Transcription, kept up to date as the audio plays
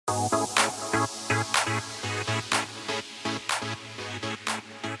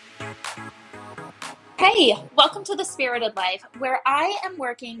Hey, welcome to the Spirited Life, where I am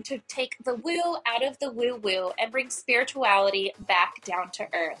working to take the woo out of the woo woo and bring spirituality back down to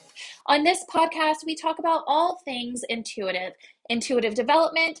earth. On this podcast, we talk about all things intuitive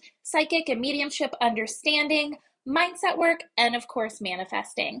development, psychic and mediumship understanding, mindset work, and of course,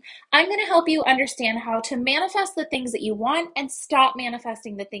 manifesting. I'm going to help you understand how to manifest the things that you want and stop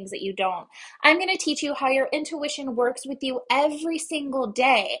manifesting the things that you don't. I'm going to teach you how your intuition works with you every single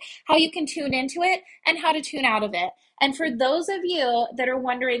day, how you can tune into it, and how to tune out of it. And for those of you that are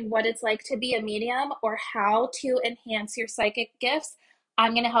wondering what it's like to be a medium or how to enhance your psychic gifts,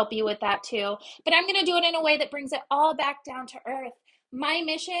 I'm going to help you with that too. But I'm going to do it in a way that brings it all back down to earth. My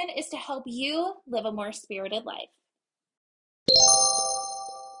mission is to help you live a more spirited life.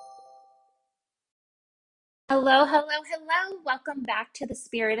 Hello, hello, hello. Welcome back to the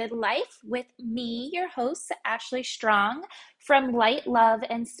Spirited Life with me, your host, Ashley Strong from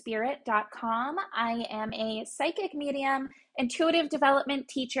lightloveandspirit.com. I am a psychic medium, intuitive development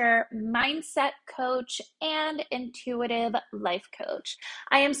teacher, mindset coach, and intuitive life coach.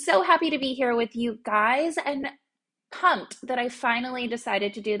 I am so happy to be here with you guys and pumped that I finally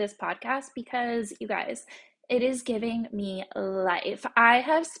decided to do this podcast because you guys, it is giving me life. I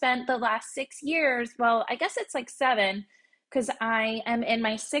have spent the last 6 years, well, I guess it's like 7, because I am in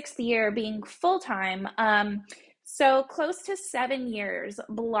my 6th year being full-time. So close to 7 years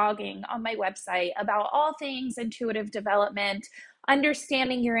blogging on my website about all things intuitive development,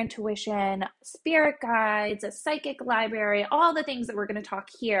 understanding your intuition, spirit guides, a psychic library, all the things that we're going to talk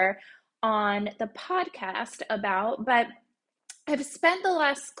here on the podcast about. But I've spent the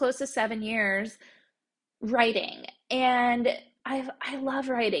last close to 7 years writing, and I love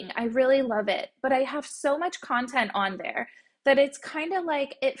writing. I really love it, but I have so much content on there that it's kind of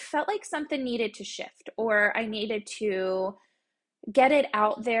like it felt like something needed to shift, or I needed to get it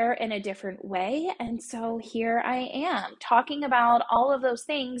out there in a different way. And so here I am talking about all of those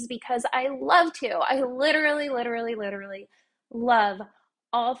things because I love to. I literally love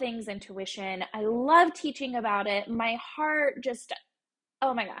all things intuition. I love teaching about it. My heart just,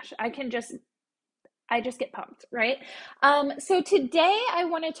 oh my gosh, I just get pumped, right? So today I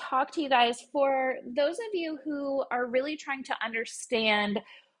want to talk to you guys, for those of you who are really trying to understand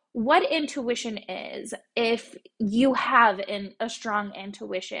what intuition is, if you have a strong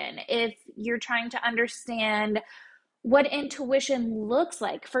intuition, if you're trying to understand what intuition looks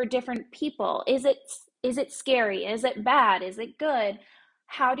like for different people. Is it scary? Is it bad? Is it good?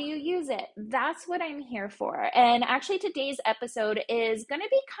 How do you use it? That's what I'm here for. And actually, today's episode is going to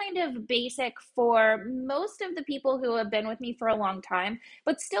be kind of basic for most of the people who have been with me for a long time,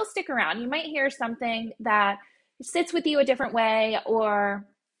 but still stick around. You might hear something that sits with you a different way, or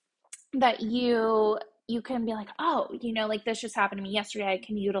that you can be like, oh, like this just happened to me yesterday. I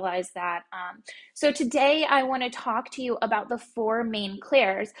can utilize that. So today I want to talk to you about the 4 main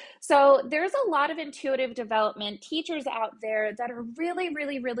clairs. So there's a lot of intuitive development teachers out there that are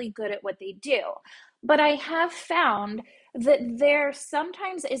really good at what they do. But I have found that there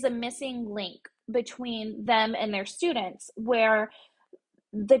sometimes is a missing link between them and their students, where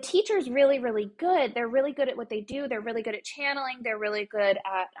the teacher's really good. They're really good at what they do. They're really good at channeling. They're really good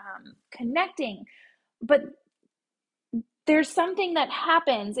at connecting. But there's something that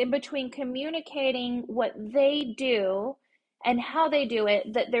happens in between communicating what they do and how they do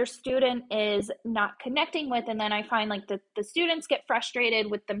it that their student is not connecting with. And then I find like the students get frustrated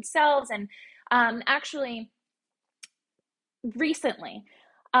with themselves. And actually, recently,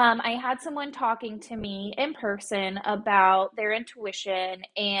 I had someone talking to me in person about their intuition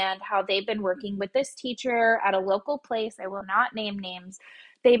and how they've been working with this teacher at a local place. I will not name names.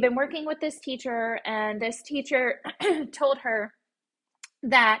 They've been working with this teacher, and this teacher told her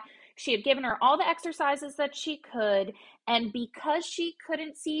that she had given her all the exercises that she could, and because she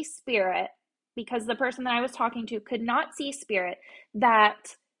couldn't see spirit, because the person that I was talking to could not see spirit,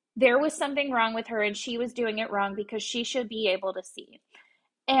 that there was something wrong with her and she was doing it wrong because she should be able to see.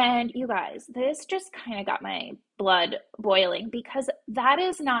 And you guys, this just kind of got my blood boiling, because that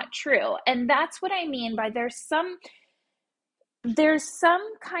is not true. And that's what I mean by there's some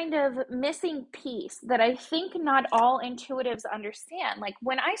kind of missing piece that I think not all intuitives understand. Like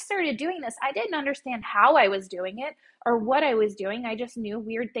when I started doing this, I didn't understand how I was doing it or what I was doing. I just knew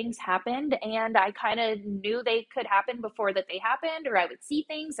weird things happened, and I kind of knew they could happen before that they happened, or I would see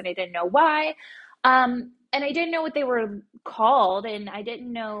things and I didn't know why. And I didn't know what they were called, and I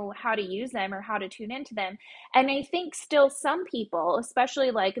didn't know how to use them or how to tune into them. And I think still some people,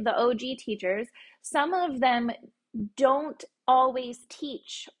 especially like the OG teachers, some of them don't always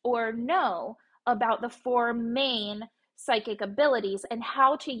teach or know about the 4 main psychic abilities and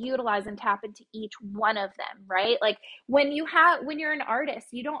how to utilize and tap into each one of them, right? Like when you're an artist,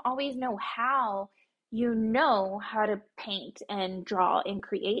 you don't always know how, you know how to paint and draw and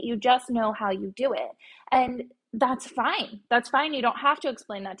create. You just know how you do it. And that's fine. That's fine. You don't have to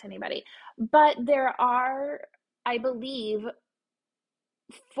explain that to anybody. But there are, I believe,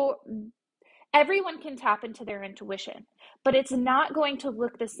 for everyone can tap into their intuition, but it's not going to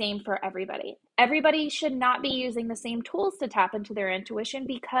look the same for everybody. Everybody should not be using the same tools to tap into their intuition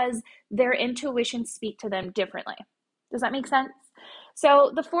because their intuition speak to them differently. Does that make sense?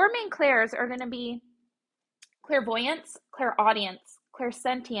 So the four main clairs are going to be clairvoyance, clairaudience,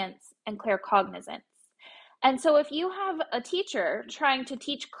 clairsentience, and claircognizance. And so if you have a teacher trying to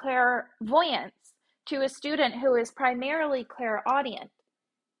teach clairvoyance to a student who is primarily clairaudient,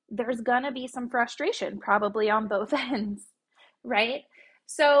 there's going to be some frustration probably on both ends, right?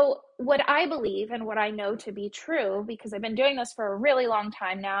 So, what I believe and what I know to be true, because I've been doing this for a really long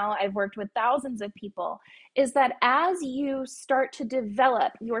time now, I've worked with thousands of people, is that as you start to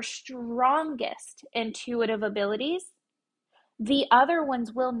develop your strongest intuitive abilities, the other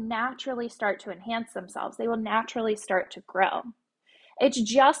ones will naturally start to enhance themselves. They will naturally start to grow. It's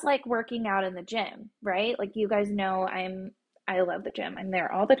just like working out in the gym, right? Like you guys know, I love the gym. I'm there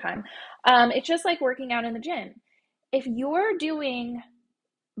all the time. It's just like working out in the gym. If you're doing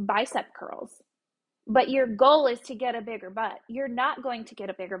bicep curls, but your goal is to get a bigger butt, you're not going to get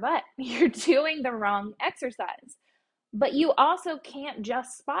a bigger butt. You're doing the wrong exercise. But you also can't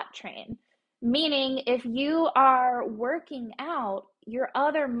just spot train, meaning if you are working out, your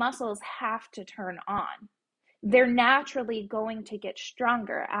other muscles have to turn on. They're naturally going to get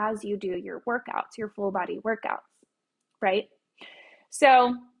stronger as you do your workouts, your full body workouts, right?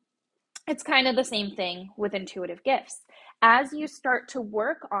 So it's kind of the same thing with intuitive gifts. As you start to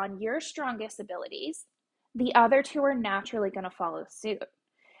work on your strongest abilities, the other two are naturally going to follow suit.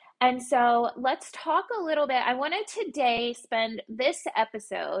 And so let's talk a little bit. I wanted today spend this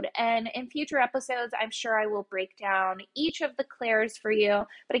episode, and in future episodes, I'm sure I will break down each of the clairs for you,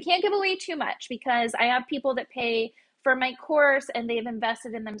 but I can't give away too much because I have people that pay for my course and they've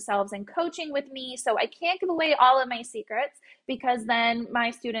invested in themselves and coaching with me. So I can't give away all of my secrets because then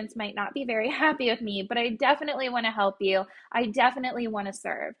my students might not be very happy with me, but I definitely want to help you. I definitely want to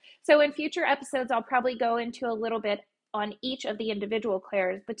serve. So in future episodes, I'll probably go into a little bit on each of the individual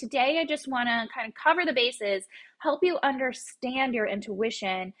clairs. But today I just want to kind of cover the bases, help you understand your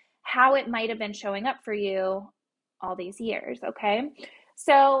intuition, how it might have been showing up for you all these years, okay?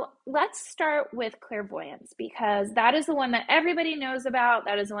 So let's start with clairvoyance because that is the one that everybody knows about.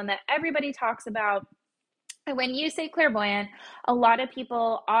 That is the one that everybody talks about. And when you say clairvoyant, a lot of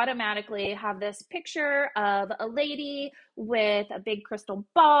people automatically have this picture of a lady with a big crystal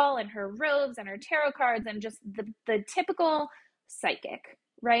ball and her robes and her tarot cards and just the typical psychic,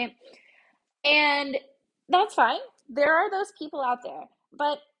 right? And that's fine. There are those people out there.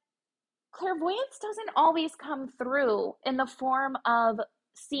 But clairvoyance doesn't always come through in the form of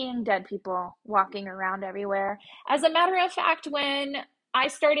seeing dead people walking around everywhere. As a matter of fact, when I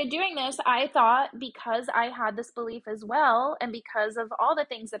started doing this, I thought because I had this belief as well, and because of all the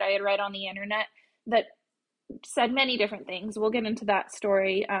things that I had read on the internet that said many different things, we'll get into that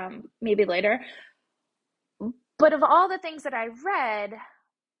story maybe later. But of all the things that I read,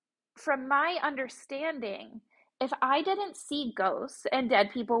 from my understanding, if I didn't see ghosts and dead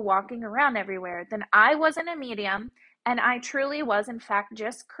people walking around everywhere, then I wasn't a medium, and I truly was, in fact,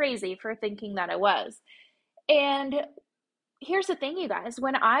 just crazy for thinking that I was. And here's the thing, you guys,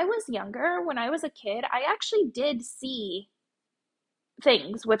 when I was younger, when I was a kid, I actually did see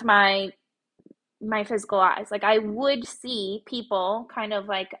things with my physical eyes. Like I would see people kind of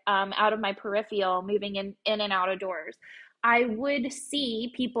like out of my peripheral moving in and out of doors. I would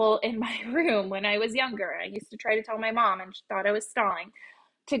see people in my room when I was younger. I used to try to tell my mom and she thought I was stalling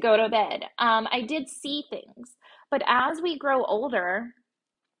to go to bed. I did see things. But as we grow older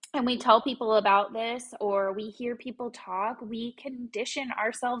and we tell people about this or we hear people talk, we condition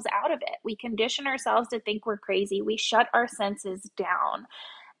ourselves out of it. We condition ourselves to think we're crazy. We shut our senses down.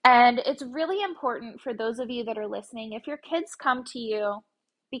 And it's really important for those of you that are listening, if your kids come to you,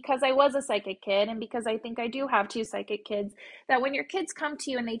 because I was a psychic kid and because I think I do have two psychic kids, that when your kids come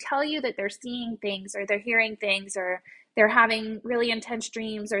to you and they tell you that they're seeing things or they're hearing things or they're having really intense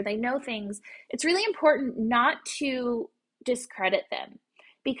dreams or they know things, it's really important not to discredit them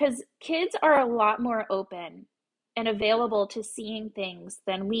because kids are a lot more open and available to seeing things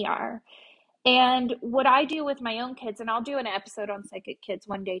than we are. And what I do with my own kids, and I'll do an episode on psychic kids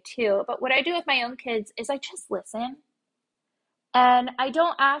one day too, but what I do with my own kids is I just listen. And I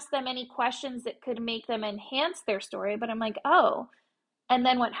don't ask them any questions that could make them enhance their story, but I'm like, oh, and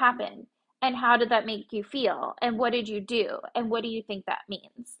then what happened? And how did that make you feel? And what did you do? And what do you think that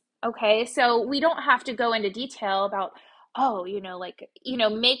means? Okay, so we don't have to go into detail about, oh,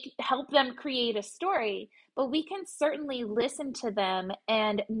 help them create a story, but we can certainly listen to them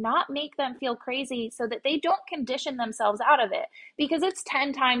and not make them feel crazy so that they don't condition themselves out of it. Because it's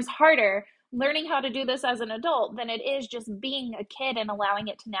 10 times harder learning how to do this as an adult than it is just being a kid and allowing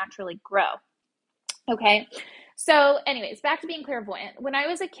it to naturally grow. Okay. So, anyways, back to being clairvoyant. When I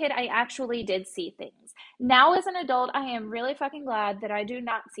was a kid, I actually did see things. Now, as an adult, I am really fucking glad that I do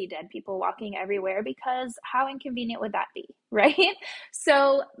not see dead people walking everywhere because how inconvenient would that be, right?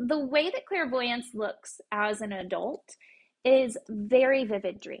 So, the way that clairvoyance looks as an adult is very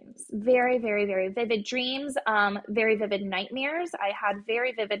vivid dreams, very, very, very vivid dreams, very vivid nightmares. I had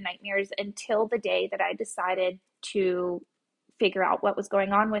very vivid nightmares until the day that I decided to figure out what was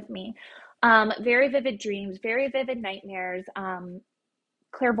going on with me. Very vivid dreams, very vivid nightmares.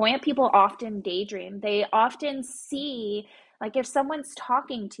 Clairvoyant people often daydream. They often see, like if someone's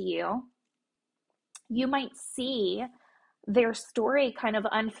talking to you, you might see their story kind of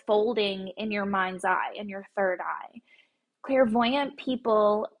unfolding in your mind's eye, in your third eye. Clairvoyant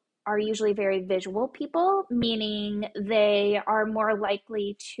people are usually very visual people, meaning they are more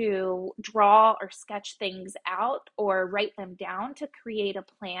likely to draw or sketch things out or write them down to create a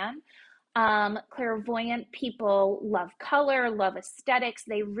plan. Clairvoyant people love color, love aesthetics.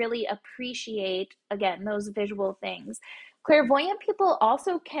 They really appreciate, again, those visual things. Clairvoyant people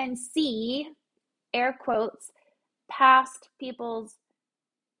also can see, air quotes, past people's,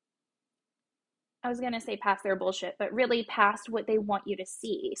 I was going to say past their bullshit, but really past what they want you to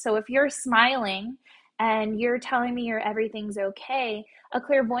see. So if you're smiling and you're telling me everything's okay, a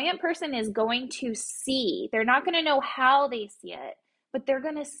clairvoyant person is going to see. They're not going to know how they see it, but they're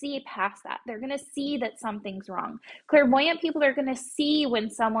going to see past that. They're going to see that something's wrong. Clairvoyant people are going to see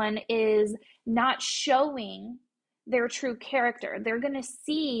when someone is not showing their true character. They're going to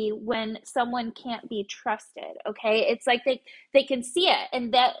see when someone can't be trusted. Okay. It's like they can see it.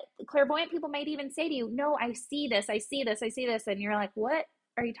 And that clairvoyant people might even say to you, no, I see this, I see this, I see this. And you're like, what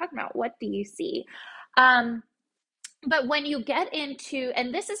are you talking about? What do you see? But when you get into,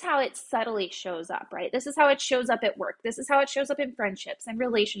 and this is how it subtly shows up, right? This is how it shows up at work. This is how it shows up in friendships and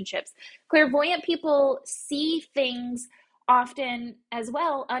relationships. Clairvoyant people see things often as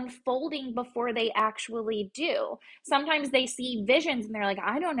well unfolding before they actually do. Sometimes they see visions and they're like,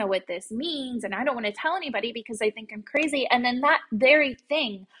 I don't know what this means and I don't want to tell anybody because they think I'm crazy. And then that very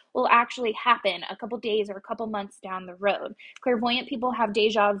thing will actually happen a couple days or a couple months down the road. Clairvoyant people have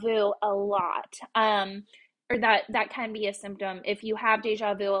deja vu a lot. Or that can be a symptom. If you have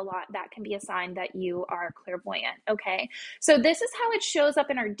deja vu a lot, that can be a sign that you are clairvoyant. Okay. So this is how it shows up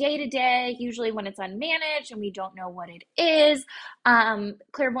in our day to day, usually when it's unmanaged and we don't know what it is.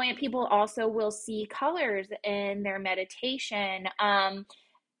 Clairvoyant people also will see colors in their meditation.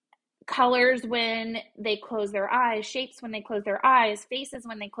 Colors when they close their eyes, shapes when they close their eyes, faces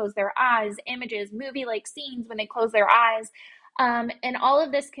when they close their eyes, images, movie like scenes when they close their eyes. And all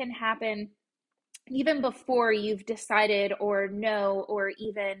of this can happen even before you've decided or know or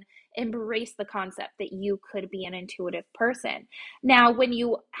even embrace the concept that you could be an intuitive person. Now, when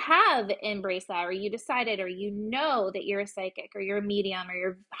you have embraced that, or you decided, or you know that you're a psychic, or you're a medium, or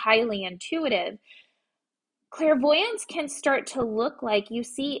you're highly intuitive, clairvoyance can start to look like you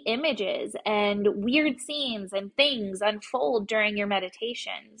see images and weird scenes and things unfold during your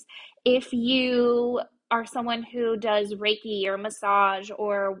meditations. If you are someone who does Reiki or massage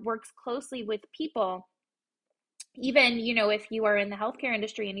or works closely with people, even, if you are in the healthcare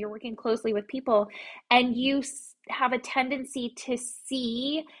industry and you're working closely with people and you have a tendency to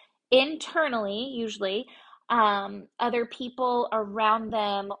see internally, usually, other people around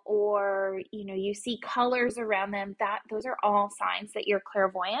them, or you see colors around them, those are all signs that you're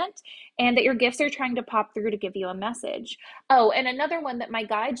clairvoyant and that your gifts are trying to pop through to give you a message. Oh, and another one that my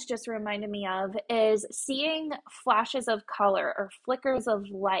guides just reminded me of is seeing flashes of color or flickers of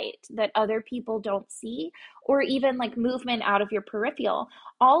light that other people don't see, or even like movement out of your peripheral.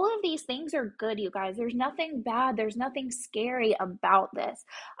 All of these things are good, you guys. There's nothing bad, there's nothing scary about this.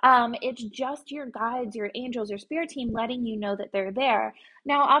 It's just your guides, your angels, your spirit team letting you know that they're there.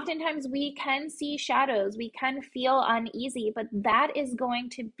 Now, oftentimes we can see shadows, we can feel uneasy, but that is going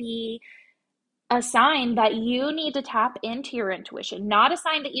to be a sign that you need to tap into your intuition, not a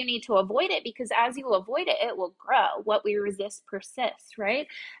sign that you need to avoid it, because as you avoid it, it will grow. What we resist persists, right?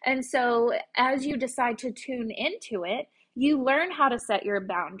 And so as you decide to tune into it, you learn how to set your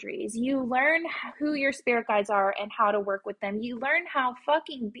boundaries. You learn who your spirit guides are and how to work with them. You learn how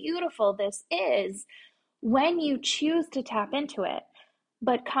fucking beautiful this is when you choose to tap into it.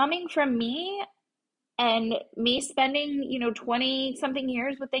 But coming from me and me spending, 20 something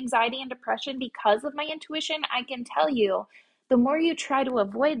years with anxiety and depression because of my intuition, I can tell you, the more you try to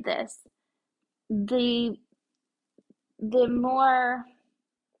avoid this, the more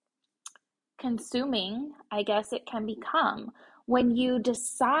consuming, I guess, it can become. When you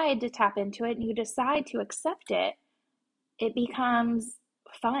decide to tap into it and you decide to accept it, it becomes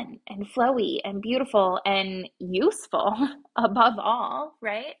fun and flowy and beautiful and useful above all,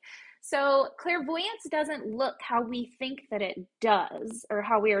 right? So clairvoyance doesn't look how we think that it does, or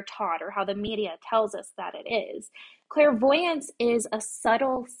how we are taught, or how the media tells us that it is. Clairvoyance is a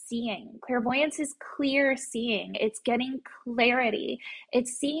subtle seeing. Clairvoyance is clear seeing. It's getting clarity.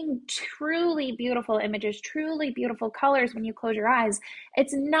 It's seeing truly beautiful images, truly beautiful colors when you close your eyes.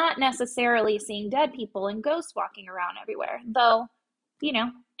 It's not necessarily seeing dead people and ghosts walking around everywhere, though,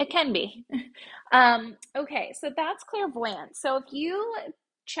 it can be. Okay, so that's clairvoyance. So if you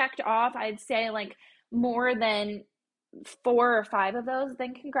checked off, I'd say like more than 4 or 5 of those,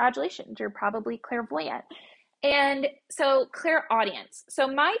 then congratulations, you're probably clairvoyant. And so clairaudience. So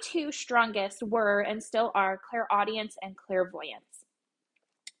my two strongest were and still are clairaudience and clairvoyance.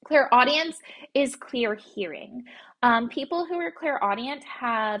 Clairaudience is clear hearing. People who are clairaudient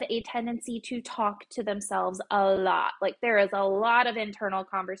have a tendency to talk to themselves a lot. Like there is a lot of internal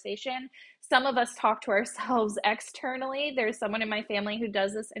conversation. Some of us talk to ourselves externally. There's someone in my family who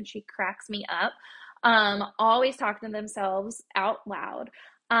does this and she cracks me up. Always talking to themselves out loud.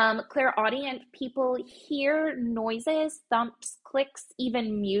 Clairaudient people hear noises, thumps, clicks,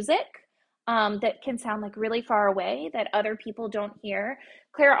 even music that can sound like really far away that other people don't hear.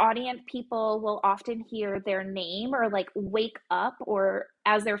 Clairaudient people will often hear their name or like wake up, or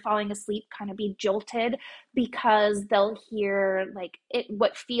as they're falling asleep kind of be jolted, because they'll hear like it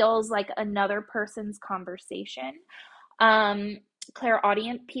what feels like another person's conversation. um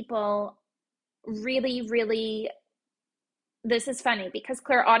Clairaudient people really, really, this is funny because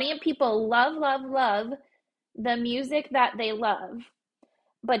clairaudient people love the music that they love,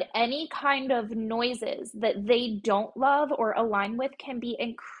 but any kind of noises that they don't love or align with can be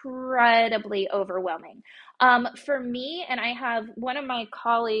incredibly overwhelming. For me, and I have one of my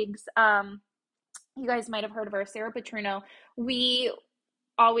colleagues, you guys might have heard of her, Sarah Petruno. We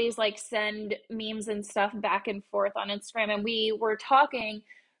always like send memes and stuff back and forth on Instagram, and we were talking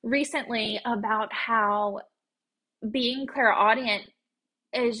recently about how being clairaudient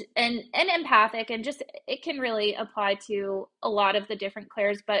is and empathic, and just it can really apply to a lot of the different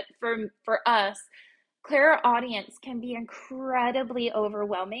clairs, but for us, clairaudience can be incredibly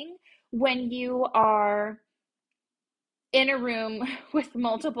overwhelming when you are in a room with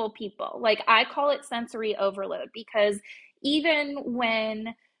multiple people. Like I call it sensory overload, because even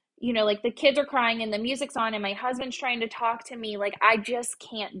when, like the kids are crying and the music's on and my husband's trying to talk to me, like I just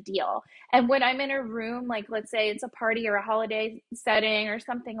can't deal. And when I'm in a room, like let's say it's a party or a holiday setting or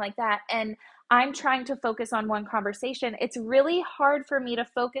something like that, and I'm trying to focus on one conversation, it's really hard for me to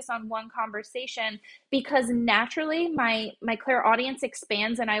focus on one conversation, because naturally my clairaudience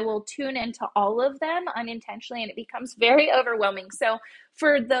expands and I will tune into all of them unintentionally, and it becomes very overwhelming. So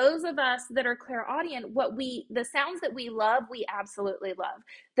for those of us that are clairaudient, the sounds that we love, we absolutely love.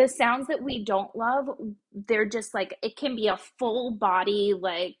 The sounds that we don't love, they're just like, it can be a full body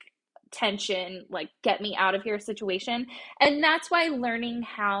like tension, like get me out of here situation. And that's why learning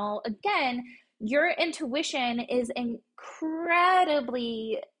how, again, your intuition is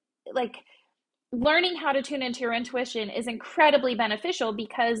incredibly, like, learning how to tune into your intuition is incredibly beneficial,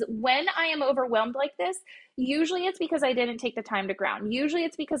 because when I am overwhelmed like this, usually it's because I didn't take the time to ground. Usually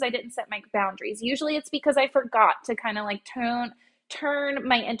it's because I didn't set my boundaries. Usually it's because I forgot to kind of like turn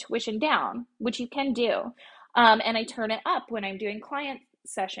my intuition down, which you can do. And I turn it up when I'm doing client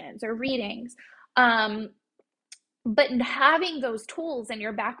sessions or readings. But having those tools in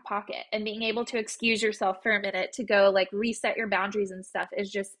your back pocket and being able to excuse yourself for a minute to go like reset your boundaries and stuff is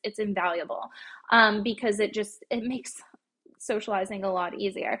just, it's invaluable. Because it makes socializing a lot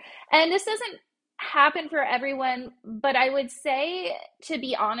easier. And this doesn't happen for everyone, but I would say, to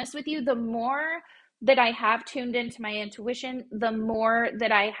be honest with you, the more that I have tuned into my intuition, the more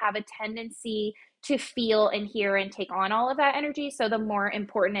that I have a tendency to feel and hear and take on all of that energy. So the more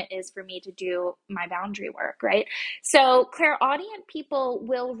important it is for me to do my boundary work, right? So clairaudient people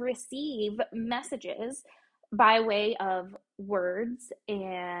will receive messages by way of words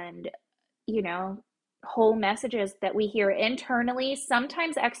and, you know, whole messages that we hear internally,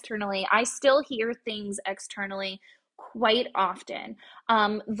 sometimes externally. I still hear things externally quite often.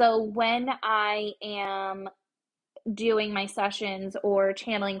 Though when I am doing my sessions or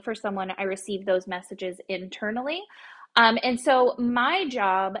channeling for someone, I receive those messages internally. And so my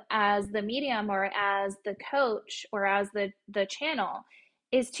job as the medium or as the coach or as the channel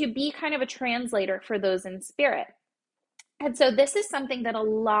is to be kind of a translator for those in spirit. And so this is something that a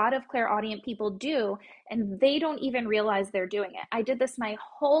lot of clairaudient people do, and they don't even realize they're doing it. I did this my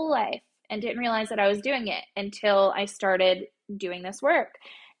whole life and didn't realize that I was doing it until I started doing this work.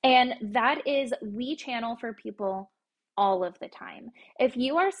 And that is, we channel for people all of the time. If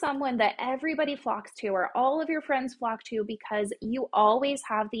you are someone that everybody flocks to or all of your friends flock to because you always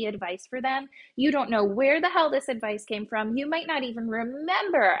have the advice for them, you don't know where the hell this advice came from. You might not even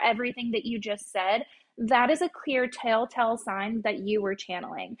remember everything that you just said. That is a clear telltale sign that you were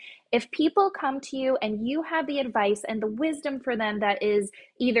channeling. If people come to you and you have the advice and the wisdom for them that is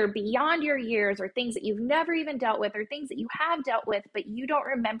either beyond your years or things that you've never even dealt with or things that you have dealt with, but you don't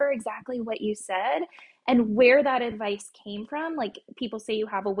remember exactly what you said and where that advice came from, like people say you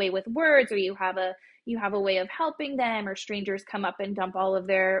have a way with words or you have a way of helping them, or strangers come up and dump all of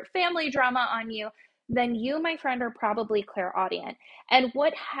their family drama on you, then you, my friend, are probably clairaudient. And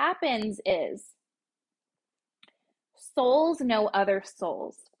what happens is souls know other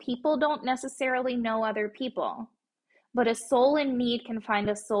souls. People don't necessarily know other people, but a soul in need can find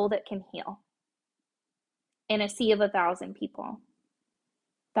a soul that can heal in a sea of 1,000 people.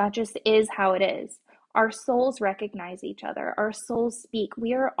 That just is how it is. Our souls recognize each other. Our souls speak.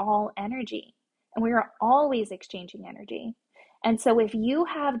 We are all energy, and we are always exchanging energy. And so if you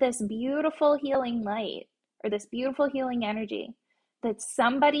have this beautiful healing light or this beautiful healing energy that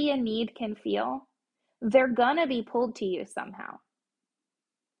somebody in need can feel, they're gonna be pulled to you somehow.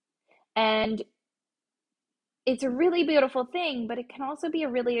 And it's a really beautiful thing, but it can also be a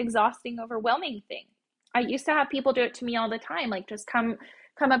really exhausting, overwhelming thing. I used to have people do it to me all the time, like just come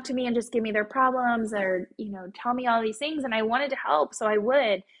up to me and just give me their problems or, tell me all these things. And I wanted to help, so I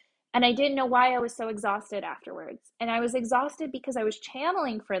would. And I didn't know why I was so exhausted afterwards. And I was exhausted because I was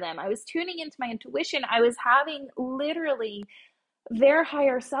channeling for them. I was tuning into my intuition. I was having literally their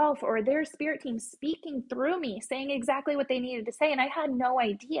higher self or their spirit team speaking through me, saying exactly what they needed to say. And I had no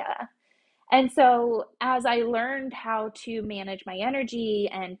idea. And so, as I learned how to manage my energy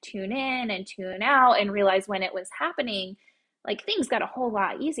and tune in and tune out and realize when it was happening, like things got a whole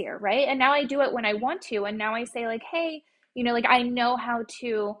lot easier, right? And now I do it when I want to. And now I say, like, hey, like I know how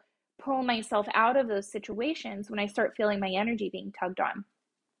to pull myself out of those situations when I start feeling my energy being tugged on.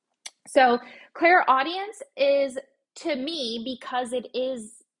 So, clairaudience is, to me, because it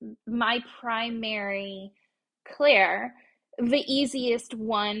is my primary clair, the easiest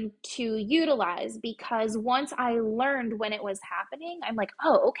one to utilize, because once I learned when it was happening, I'm like,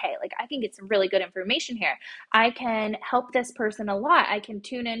 oh, okay, like I can get some really good information here. I can help this person a lot. I can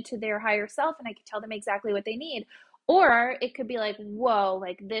tune into their higher self and I can tell them exactly what they need. Or it could be like, whoa,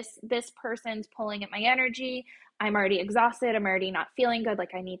 like this person's pulling at my energy. I'm already exhausted. I'm already not feeling good.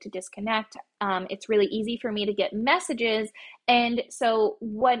 Like I need to disconnect. It's really easy for me to get messages. And so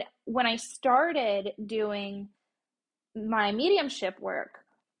when I started doing my mediumship work,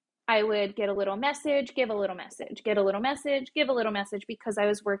 I would get a little message, give a little message, get a little message, give a little message, because I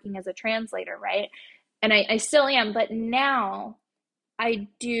was working as a translator, right? And I still am, but now I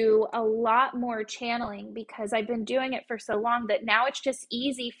do a lot more channeling because I've been doing it for so long that now it's just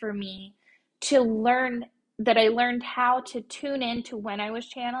easy for me to learn that I learned how to tune into when I was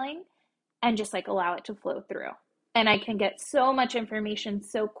channeling and just like allow it to flow through. And I can get so much information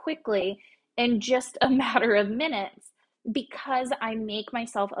so quickly in just a matter of minutes because I make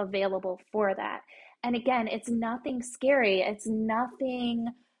myself available for that. And again, it's nothing scary. It's nothing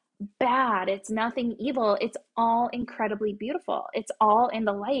bad. It's nothing evil. It's all incredibly beautiful. It's all in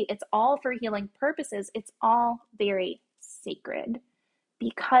the light. It's all for healing purposes. It's all very sacred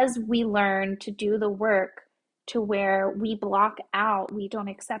because we learn to do the work to where we block out, we don't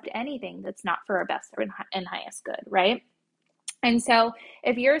accept anything that's not for our best and highest good, right? And so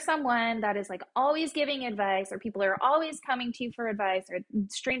if you're someone that is like always giving advice, or people are always coming to you for advice, or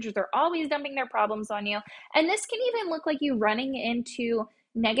strangers are always dumping their problems on you, and this can even look like you running into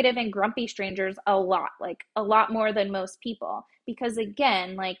negative and grumpy strangers a lot, like a lot more than most people, because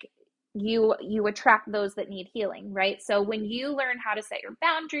again, like you attract those that need healing, right? So when you learn how to set your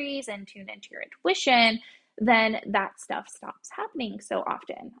boundaries and tune into your intuition, then that stuff stops happening so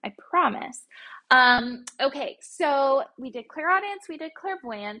often. I promise. Okay, so we did clairaudience, we did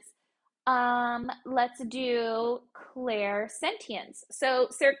clairvoyance. Let's do clairsentience. So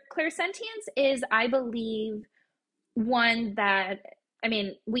clairsentience is, I believe, one that I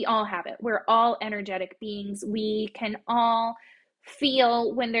mean, we all have it. We're all energetic beings. We can all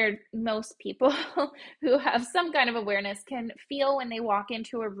feel when most people who have some kind of awareness can feel when they walk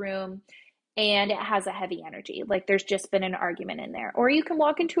into a room and it has a heavy energy, like there's just been an argument in there. Or you can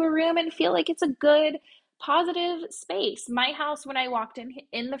walk into a room and feel like it's a good, positive space. My house, when I walked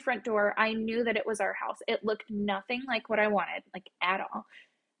in the front door, I knew that it was our house. It looked nothing like what I wanted, like at all.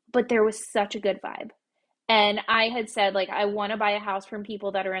 But there was such a good vibe. And I had said, like, I want to buy a house from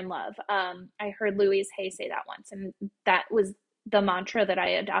people that are in love. I heard Louise Hay say that once, and that was the mantra that I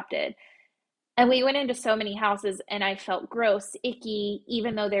adopted. And we went into so many houses, and I felt gross, icky,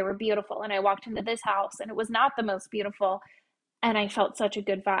 even though they were beautiful. And I walked into this house, and it was not the most beautiful, and I felt such a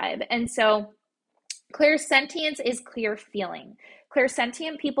good vibe. And so, clairsentience is clear feeling.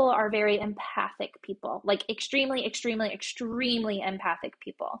 Clairsentient people are very empathic people, like extremely, extremely, extremely empathic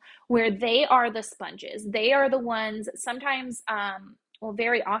people, where they are the sponges. They are the ones, sometimes, well,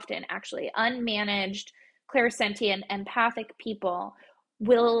 very often actually, unmanaged, clairsentient, empathic people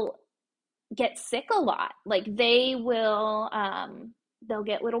will get sick a lot. Like they will they'll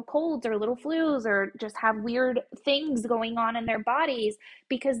get little colds or little flus or just have weird things going on in their bodies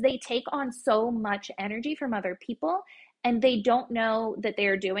because they take on so much energy from other people and they don't know that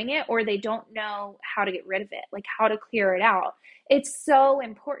they're doing it, or they don't know how to get rid of it, like how to clear it out. It's so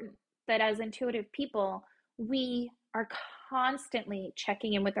important that as intuitive people, we are constantly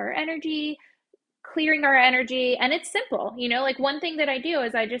checking in with our energy, clearing our energy. And it's simple, like one thing that I do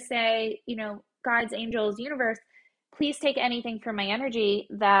is I just say, guides, angels, universe, please take anything from my energy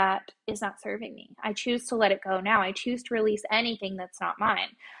that is not serving me. I choose to let it go now. I choose to release anything that's not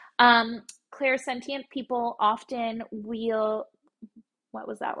mine. Clairsentient people often will, what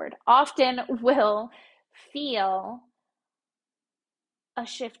was that word? Often will feel a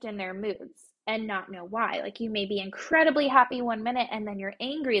shift in their moods and not know why. Like you may be incredibly happy one minute and then you're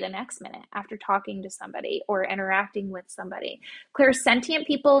angry the next minute after talking to somebody or interacting with somebody. Clairsentient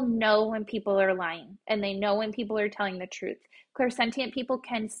people know when people are lying and they know when people are telling the truth. Clairsentient people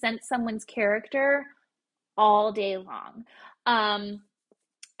can sense someone's character all day long.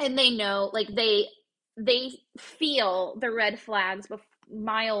 And they know, like they feel the red flags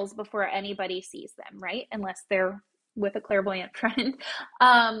miles before anybody sees them, right? Unless they're with a clairvoyant friend.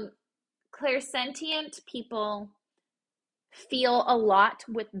 Clairsentient people feel a lot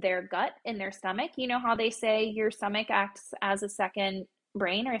with their gut in their stomach. You know how they say your stomach acts as a second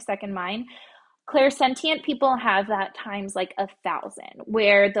brain or a second mind? Clairsentient people have that times like 1,000,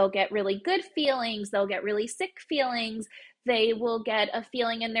 where they'll get really good feelings, they'll get really sick feelings, they will get a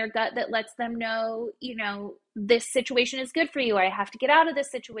feeling in their gut that lets them know, this situation is good for you, I have to get out of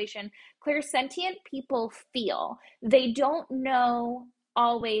this situation. Clairsentient people feel. They don't know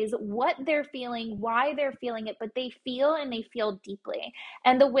always what they're feeling, why they're feeling it, but they feel, and they feel deeply.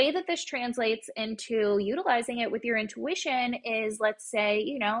 And the way that this translates into utilizing it with your intuition is, let's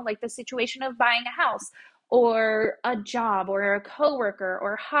say, like the situation of buying a house or a job or a coworker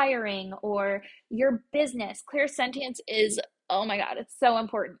or hiring or your business. Clairsentience is, oh my God, it's so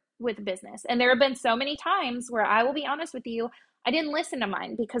important with business. And there have been so many times where I will be honest with you, I didn't listen to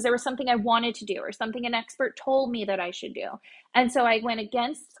mine because there was something I wanted to do or something an expert told me that I should do. And so I went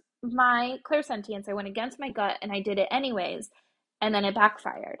against my clairsentience, I went against my gut, and I did it anyways. And then it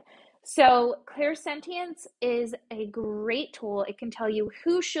backfired. So clairsentience is a great tool. It can tell you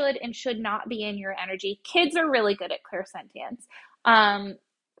who should and should not be in your energy. Kids are really good at clairsentience.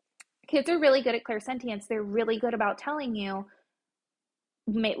 Kids are really good at clairsentience. They're really good about telling you,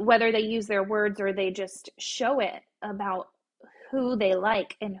 whether they use their words or they just show it, about who they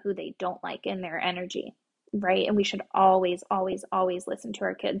like and who they don't like in their energy, right? And we should always, always, always listen to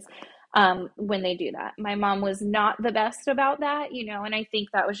our kids when they do that. My mom was not the best about that, and I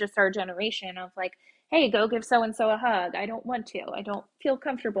think that was just our generation of like, hey, go give so and so a hug. I don't want to. I don't feel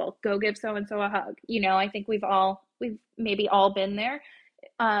comfortable. Go give so and so a hug. I think we've maybe all been there.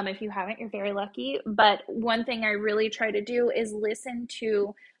 If you haven't, you're very lucky. But one thing I really try to do is listen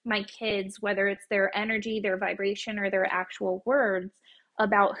to my kids, whether it's their energy, their vibration, or their actual words,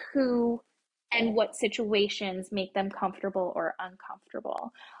 about who and what situations make them comfortable or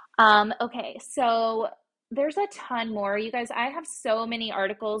uncomfortable. Okay, so there's a ton more. You guys, I have so many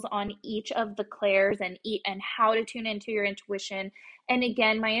articles on each of the clairs and how to tune into your intuition. And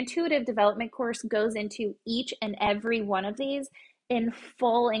again, my intuitive development course goes into each and every one of these in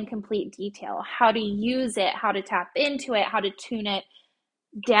full and complete detail. How to use it, how to tap into it, how to tune it.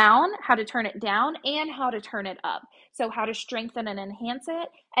 down, how to turn it down, and how to turn it up. So how to strengthen and enhance it,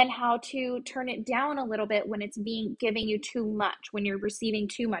 and how to turn it down a little bit when it's being giving you too much, when you're receiving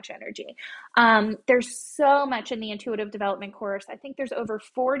too much energy. There's so much in the intuitive development course. I think there's over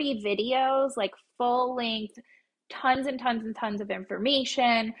 40 videos, like full length, tons and tons and tons of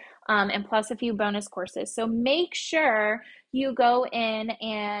information, and plus a few bonus courses. So make sure you go in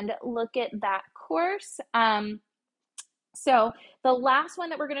and look at that course. So the last one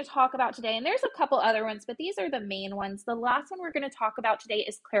that we're going to talk about today, and there's a couple other ones, but these are the main ones. The last one we're going to talk about today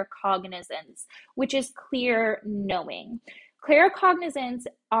is claircognizance, which is clear knowing. Claircognizance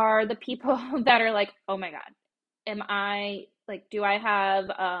are the people that are like, oh my God, am I like, do I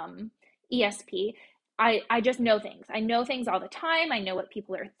have ESP? I just know things. I know things all the time. I know what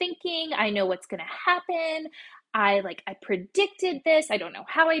people are thinking. I know what's going to happen. I predicted this. I don't know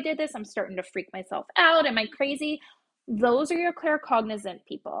how I did this. I'm starting to freak myself out. Am I crazy? Those are your claircognizant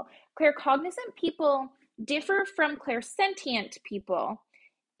people. Claircognizant people differ from clairsentient people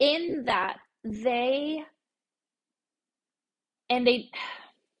in that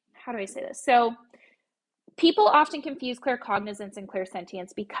how do I say this? So people often confuse claircognizance and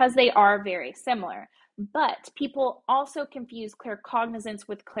clairsentience because they are very similar, but people also confuse claircognizance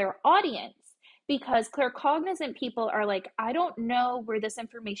with clairaudience because claircognizant people are like, I don't know where this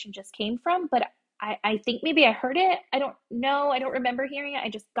information just came from, but I think maybe I heard it. I don't know. I don't remember hearing it. I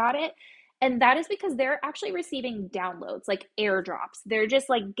just got it. And that is because they're actually receiving downloads, like airdrops. They're just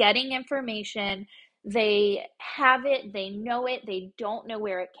like getting information. They have it, they know it, they don't know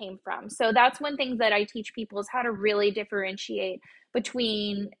where it came from. So that's one thing that I teach people is how to really differentiate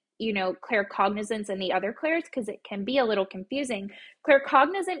between, claircognizance and the other clairs, because it can be a little confusing.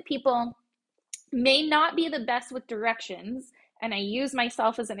 Claircognizant people may not be the best with directions, and I use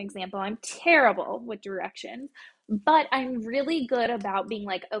myself as an example. I'm terrible with directions, but I'm really good about being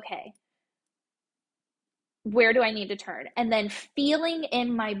like, okay, where do I need to turn? And then feeling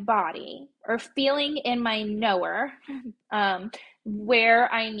in my body or feeling in my knower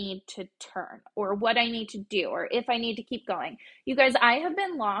where I need to turn or what I need to do or if I need to keep going. You guys, I have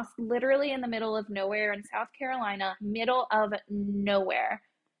been lost literally in the middle of nowhere in South Carolina, middle of nowhere,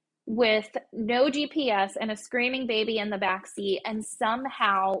 with no GPS and a screaming baby in the back seat, and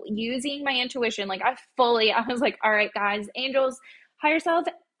somehow using my intuition, I was like, all right, guys, angels, higher self,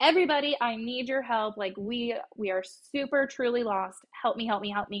 everybody, I need your help. Like we are super truly lost. Help me, help me,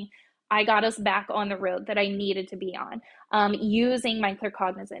 help me. I got us back on the road that I needed to be on. Using my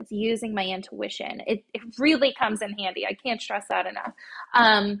claircognizance, using my intuition. It really comes in handy. I can't stress that enough.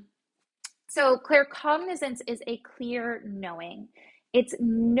 So claircognizance is a clear knowing. It's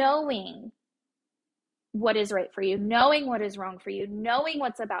knowing what is right for you, knowing what is wrong for you, knowing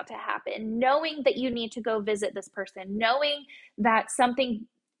what's about to happen, knowing that you need to go visit this person, knowing that something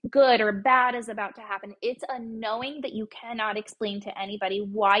good or bad is about to happen. It's a knowing that you cannot explain to anybody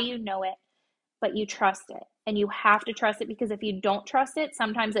why you know it, but you trust it. And you have to trust it, because if you don't trust it,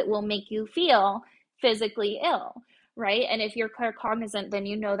 sometimes it will make you feel physically ill, right? And if you're claircognizant, then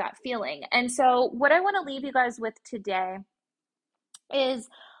you know that feeling. And so what I want to leave you guys with today is,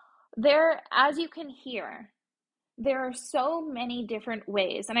 as you can hear, there are so many different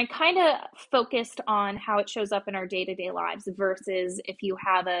ways. And I kind of focused on how it shows up in our day-to-day lives versus if you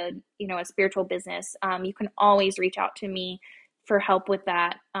have a spiritual business. You can always reach out to me for help with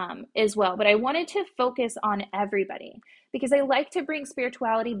that as well. But I wanted to focus on everybody because I like to bring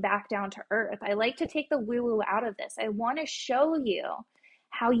spirituality back down to earth. I like to take the woo-woo out of this. I want to show you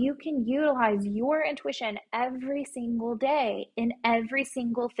how you can utilize your intuition every single day in every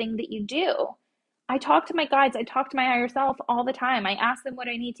single thing that you do. I talk to my guides, I talk to my higher self all the time. I ask them what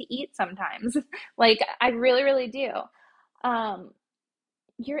I need to eat sometimes. I really, really do.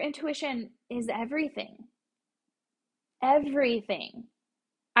 Your intuition is everything. Everything.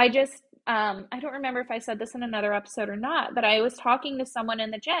 I don't remember if I said this in another episode or not, but I was talking to someone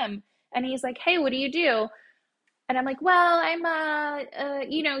in the gym and he's like, hey, what do you do? And I'm like, well,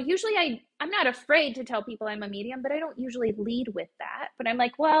 usually I'm not afraid to tell people I'm a medium, but I don't usually lead with that. But I'm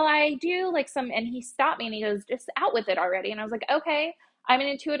like, well, I do and he stopped me and he goes, just out with it already. And I was like, okay, I'm an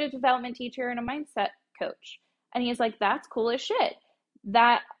intuitive development teacher and a mindset coach. And he's like, that's cool as shit.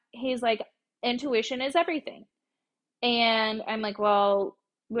 He's like, intuition is everything. And I'm like, well,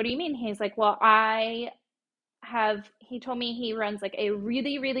 what do you mean? He's like, well, he told me he runs a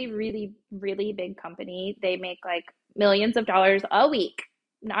really, really, really, really big company. They make millions of dollars a week,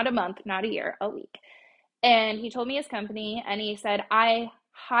 not a month, not a year, a week. And he told me his company and he said, I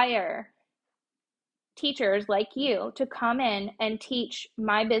hire teachers like you to come in and teach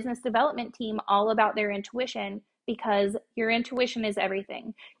my business development team all about their intuition because your intuition is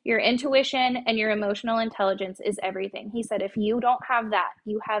everything. Your intuition and your emotional intelligence is everything. He said, if you don't have that,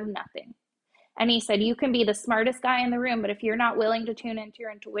 you have nothing. And he said, you can be the smartest guy in the room, but if you're not willing to tune into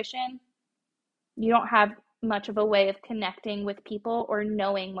your intuition, you don't have much of a way of connecting with people or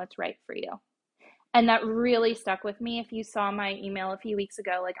knowing what's right for you. And that really stuck with me. If you saw my email a few weeks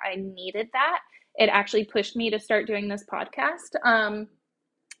ago, like I needed that. It actually pushed me to start doing this podcast.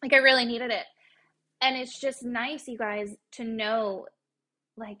 Like I really needed it. And it's just nice, you guys, to know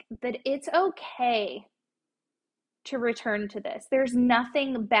like that it's okay to return to this. There's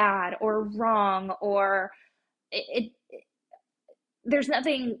nothing bad or wrong or there's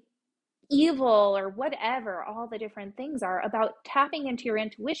nothing evil or whatever all the different things are about tapping into your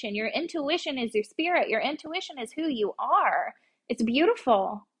intuition. Your intuition is your spirit. Your intuition is who you are. It's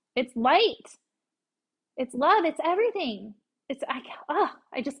beautiful. It's light. It's love. It's everything.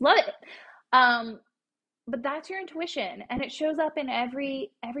 I just love it. But that's your intuition, and it shows up in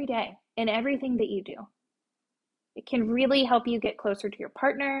every day, in everything that you do. It can really help you get closer to your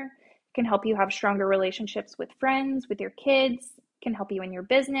partner. It can help you have stronger relationships with friends, with your kids. It can help you in your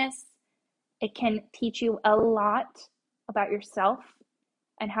business. It can teach you a lot about yourself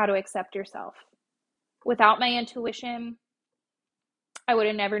and how to accept yourself. Without my intuition, I would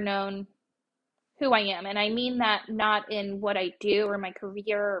have never known who I am. And I mean that not in what I do or my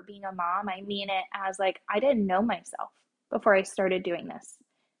career or being a mom. I mean it as like, I didn't know myself before I started doing this.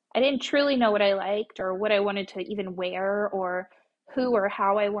 I didn't truly know what I liked or what I wanted to even wear or who or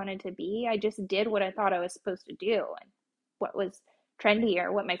how I wanted to be. I just did what I thought I was supposed to do and what was trendy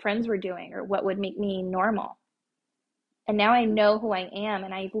or what my friends were doing or what would make me normal. And now I know who I am,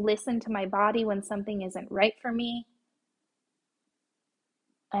 and I listen to my body when something isn't right for me.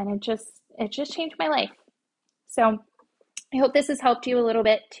 And it just changed my life. So I hope this has helped you a little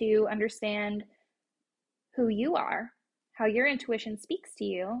bit to understand who you are, how your intuition speaks to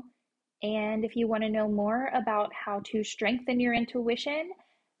you. And if you want to know more about how to strengthen your intuition,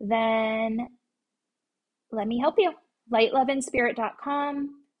 then let me help you.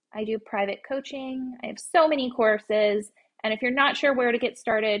 lightloveandspirit.com. I do private coaching. I have so many courses. And if you're not sure where to get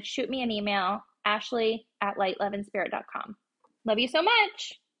started, shoot me an email, ashley@lightloveandspirit.com. Love you so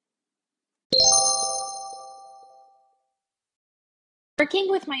much.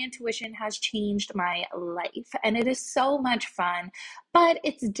 Working with my intuition has changed my life, and it is so much fun, but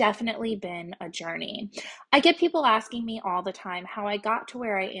it's definitely been a journey. I get people asking me all the time how I got to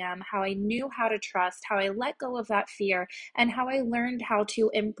where I am, how I knew how to trust, how I let go of that fear, and how I learned how to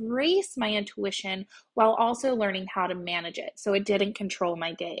embrace my intuition while also learning how to manage it so it didn't control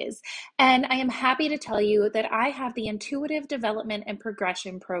my days. And I am happy to tell you that I have the Intuitive Development and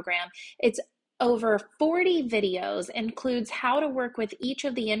Progression Program. It's over 40 videos, includes how to work with each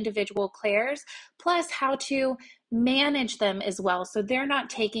of the individual clairs, plus how to manage them as well so they're not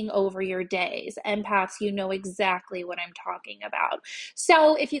taking over your days. Empaths, you know exactly what I'm talking about.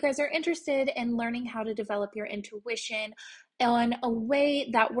 So if you guys are interested in learning how to develop your intuition in a way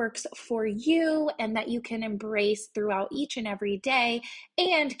that works for you and that you can embrace throughout each and every day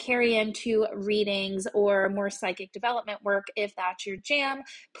and carry into readings or more psychic development work if that's your jam,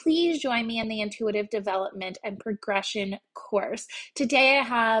 please join me in the Intuitive Development and Progression course. Today I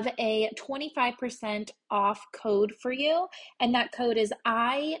have a 25% off code for you, and that code is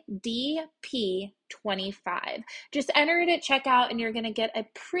IDP25. Just enter it at checkout and you're going to get a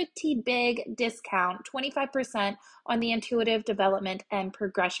pretty big discount, 25% on the Intuitive Development and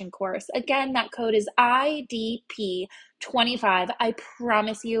Progression course. Again, that code is IDP25. I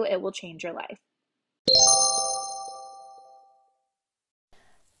promise you it will change your life.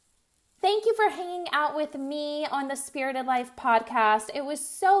 Thank you for hanging out with me on the Spirited Life podcast. It was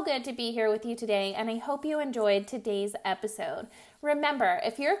so good to be here with you today, and I hope you enjoyed today's episode. Remember,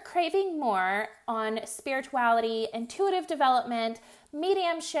 if you're craving more on spirituality, intuitive development,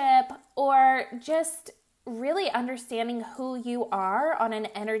 mediumship, or just really understanding who you are on an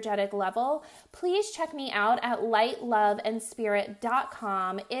energetic level, please check me out at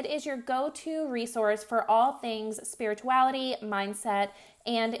lightloveandspirit.com. It is your go-to resource for all things spirituality, mindset,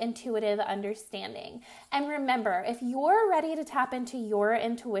 and intuitive understanding. And remember, if you're ready to tap into your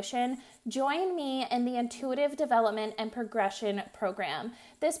intuition, join me in the Intuitive Development and Progression program.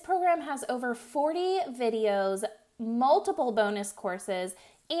 This program has over 40 videos, multiple bonus courses,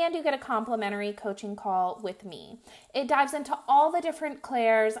 and you get a complimentary coaching call with me. It dives into all the different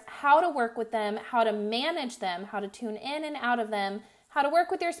clairs, how to work with them, how to manage them, how to tune in and out of them, how to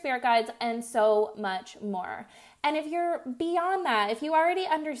work with your spirit guides, and so much more. And if you're beyond that, if you already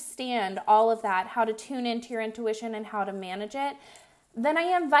understand all of that, how to tune into your intuition and how to manage it, then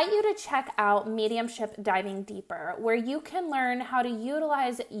I invite you to check out Mediumship Diving Deeper, where you can learn how to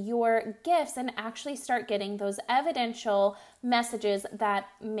utilize your gifts and actually start getting those evidential messages that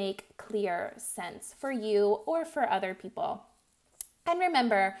make clear sense for you or for other people. And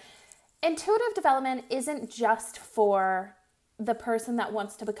remember, intuitive development isn't just for the person that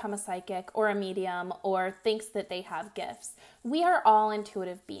wants to become a psychic or a medium or thinks that they have gifts. We are all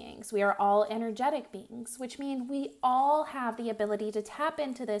intuitive beings. We are all energetic beings, which means we all have the ability to tap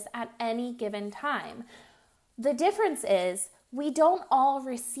into this at any given time. The difference is we don't all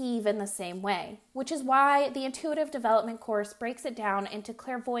receive in the same way, which is why the intuitive development course breaks it down into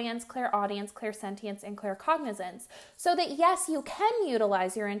clairvoyance, clairaudience, clairsentience, and claircognizance, so that yes, you can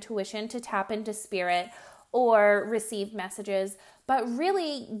utilize your intuition to tap into spirit or receive messages, but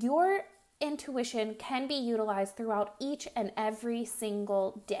really your intuition can be utilized throughout each and every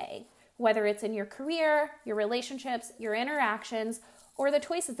single day, whether it's in your career, your relationships, your interactions, or the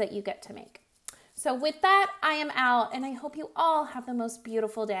choices that you get to make. So with that, I am out, and I hope you all have the most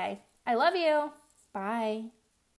beautiful day. I love you. Bye.